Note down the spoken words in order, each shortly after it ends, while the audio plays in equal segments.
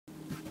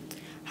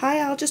Hi,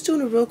 I'll just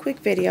doing a real quick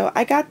video.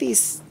 I got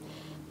these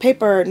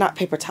not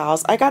paper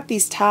towels. I got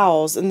these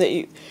towels, and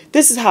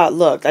this is how it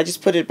looked. I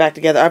just put it back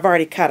together. I've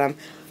already cut them,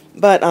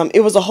 but it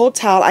was a whole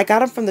towel. I got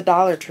them from the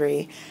Dollar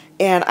Tree,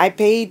 and I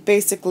paid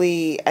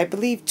basically, I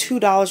believe,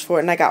 $2 for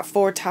it, and I got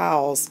 4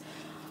 towels.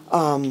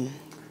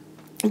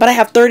 But I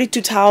have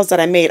 32 towels that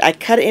I made. I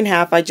cut it in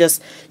half. I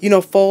just,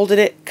 folded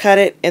it, cut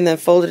it, and then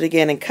folded it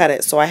again and cut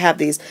it. So I have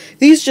these.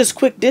 These just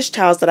quick dish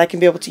towels that I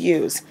can be able to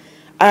use.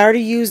 I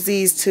already used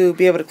these to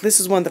be able to, this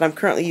is one that I'm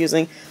currently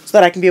using so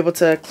that I can be able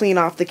to clean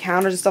off the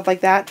counters and stuff like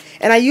that.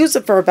 And I use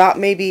it for about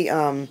maybe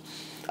a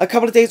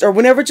couple of days, or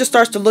whenever it just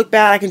starts to look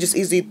bad, I can just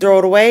easily throw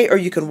it away, or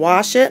you can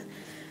wash it.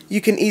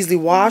 You can easily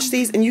wash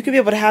these, and you can be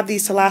able to have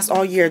these to last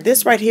all year.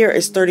 This right here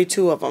is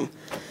 32 of them.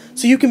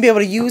 So you can be able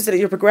to use it at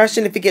your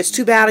progression. If it gets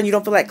too bad and you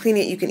don't feel like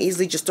cleaning it, you can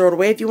easily just throw it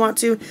away if you want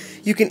to.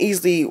 You can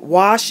easily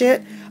wash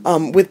it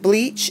with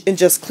bleach and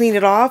just clean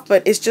it off.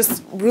 But it's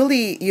just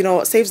really,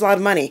 it saves a lot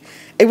of money.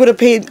 It would have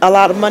paid a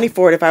lot of money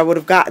for it if I would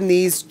have gotten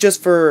these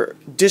just for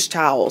dish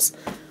towels.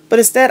 But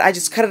instead, I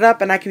just cut it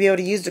up and I can be able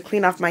to use it to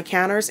clean off my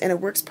counters, and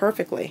it works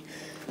perfectly.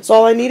 So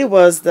all I needed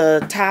was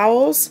the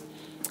towels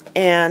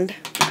and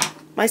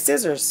my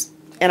scissors.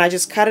 And I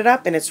just cut it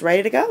up and it's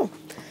ready to go.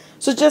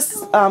 So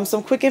just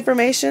some quick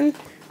information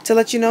to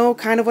let you know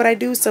kind of what I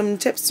do, some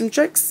tips, some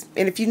tricks.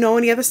 And if you know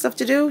any other stuff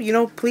to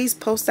do, please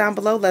post down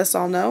below, let us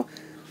all know,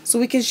 so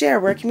we can share.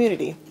 We're a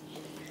community.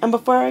 And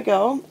before I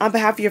go, on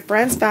behalf of your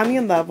friends, family,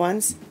 and loved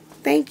ones,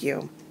 thank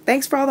you.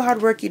 Thanks for all the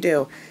hard work you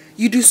do.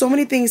 You do so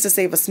many things to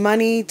save us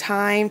money,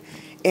 time,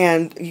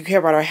 and you care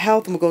about our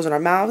health and what goes in our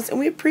mouths, and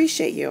we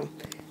appreciate you.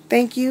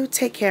 Thank you,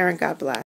 take care, and God bless.